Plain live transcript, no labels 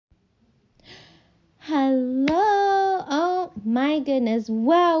My goodness.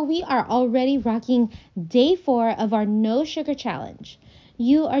 Well, we are already rocking day 4 of our no sugar challenge.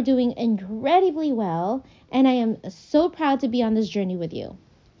 You are doing incredibly well, and I am so proud to be on this journey with you.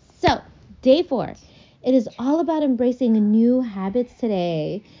 So, day 4. It is all about embracing new habits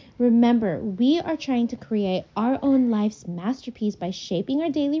today. Remember, we are trying to create our own life's masterpiece by shaping our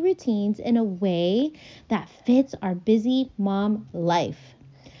daily routines in a way that fits our busy mom life.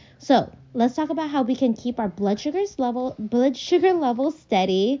 So let's talk about how we can keep our blood sugar levels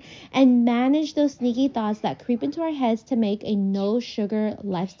steady and manage those sneaky thoughts that creep into our heads to make a no sugar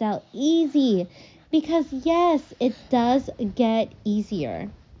lifestyle easy. Because yes, it does get easier.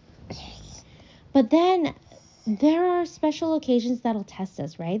 But then there are special occasions that'll test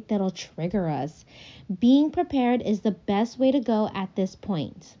us, right? That'll trigger us. Being prepared is the best way to go at this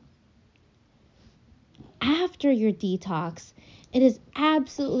point. After your detox, it is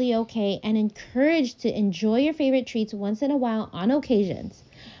absolutely okay and encouraged to enjoy your favorite treats once in a while on occasions.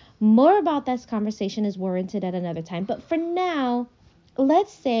 More about this conversation is warranted at another time. But for now,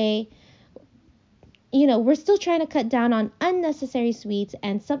 let's say, we're still trying to cut down on unnecessary sweets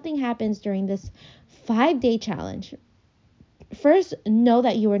and something happens during this 5-day challenge. First, know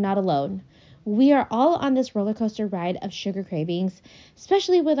that you are not alone. We are all on this roller coaster ride of sugar cravings,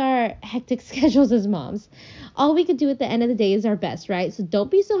 especially with our hectic schedules as moms. All we could do at the end of the day is our best, right? So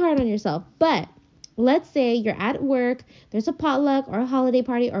don't be so hard on yourself. But let's say you're at work, there's a potluck or a holiday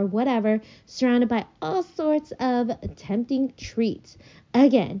party or whatever, surrounded by all sorts of tempting treats.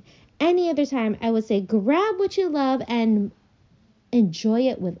 Again, any other time, I would say grab what you love and enjoy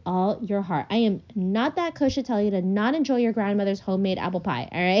it with all your heart. I am not that coach to tell you to not enjoy your grandmother's homemade apple pie,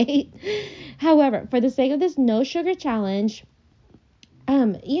 all right? However, for the sake of this no sugar challenge,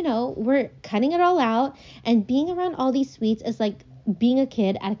 we're cutting it all out, and being around all these sweets is like being a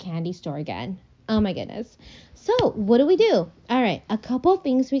kid at a candy store again. Oh my goodness. So what do we do? All right, a couple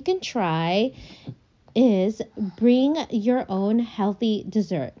things we can try is bring your own healthy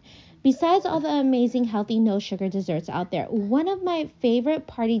dessert. Besides all the amazing healthy no sugar desserts out there, one of my favorite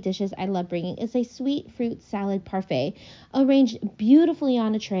party dishes I love bringing is a sweet fruit salad parfait, arranged beautifully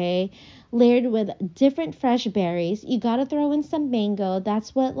on a tray, layered with different fresh berries. You gotta throw in some mango.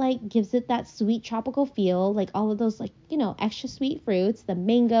 That's what gives it that sweet tropical feel, like all of those extra sweet fruits, the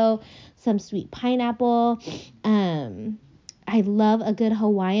mango, some sweet pineapple. I love a good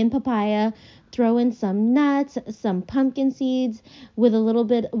Hawaiian papaya. Throw in some nuts, some pumpkin seeds with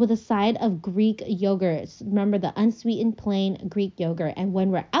a side of Greek yogurt. Remember the unsweetened plain Greek yogurt. And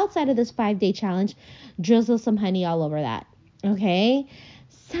when we're outside of this 5-day challenge, drizzle some honey all over that. Okay?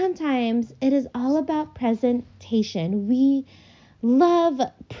 Sometimes it is all about presentation. We love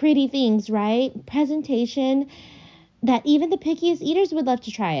pretty things, right? Presentation that even the pickiest eaters would love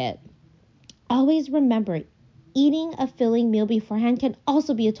to try it. Always remember, eating a filling meal beforehand can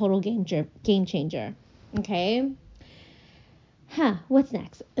also be a total game changer. Okay? What's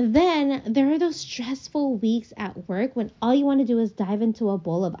next? Then there are those stressful weeks at work when all you want to do is dive into a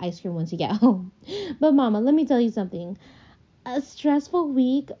bowl of ice cream once you get home. But mama, let me tell you something. A stressful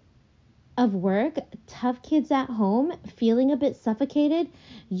week of work, tough kids at home, feeling a bit suffocated,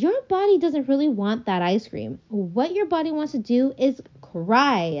 your body doesn't really want that ice cream. What your body wants to do is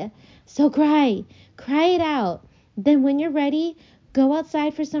cry. So cry it out. Then when you're ready, go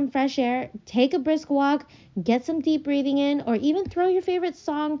outside for some fresh air, take a brisk walk, get some deep breathing in, or even throw your favorite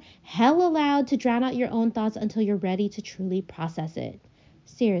song hella loud to drown out your own thoughts until you're ready to truly process it.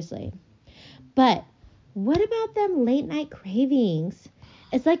 Seriously. But what about them late night cravings?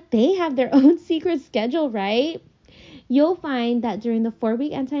 It's like they have their own secret schedule, right? You'll find that during the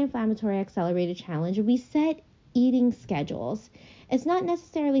 4-week anti-inflammatory accelerated challenge, we set eating schedules. It's not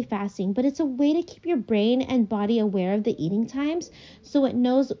necessarily fasting, but it's a way to keep your brain and body aware of the eating times so it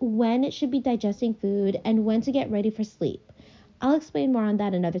knows when it should be digesting food and when to get ready for sleep. I'll explain more on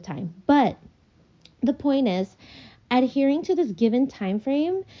that another time. But the point is, adhering to this given time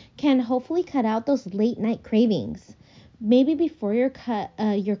frame can hopefully cut out those late night cravings. Maybe before your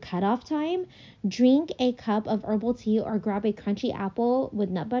cutoff time, drink a cup of herbal tea or grab a crunchy apple with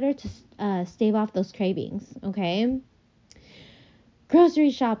nut butter to stave off those cravings, okay?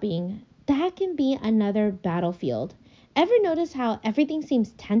 Grocery shopping, that can be another battlefield. Ever notice how everything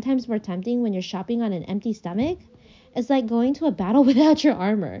seems 10 times more tempting when you're shopping on an empty stomach? It's like going to a battle without your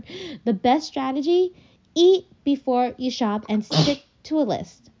armor. The best strategy? Eat before you shop and stick to a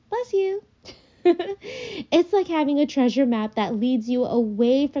list. Bless you. It's like having a treasure map that leads you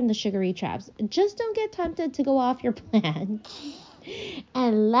away from the sugary traps. Just don't get tempted to go off your plan.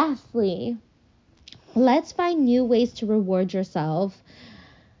 And lastly, let's find new ways to reward yourself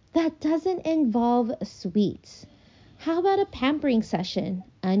that doesn't involve sweets. How about a pampering session,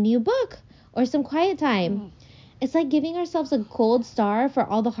 a new book, or some quiet time? It's like giving ourselves a gold star for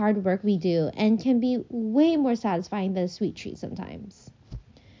all the hard work we do and can be way more satisfying than a sweet treat sometimes.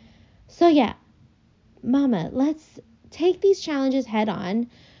 So, yeah, Mama, let's take these challenges head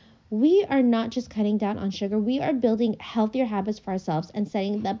on. We are not just cutting down on sugar, we are building healthier habits for ourselves and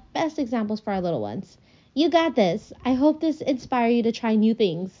setting the best examples for our little ones. You got this. I hope this inspires you to try new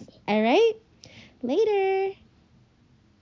things. All right? Later.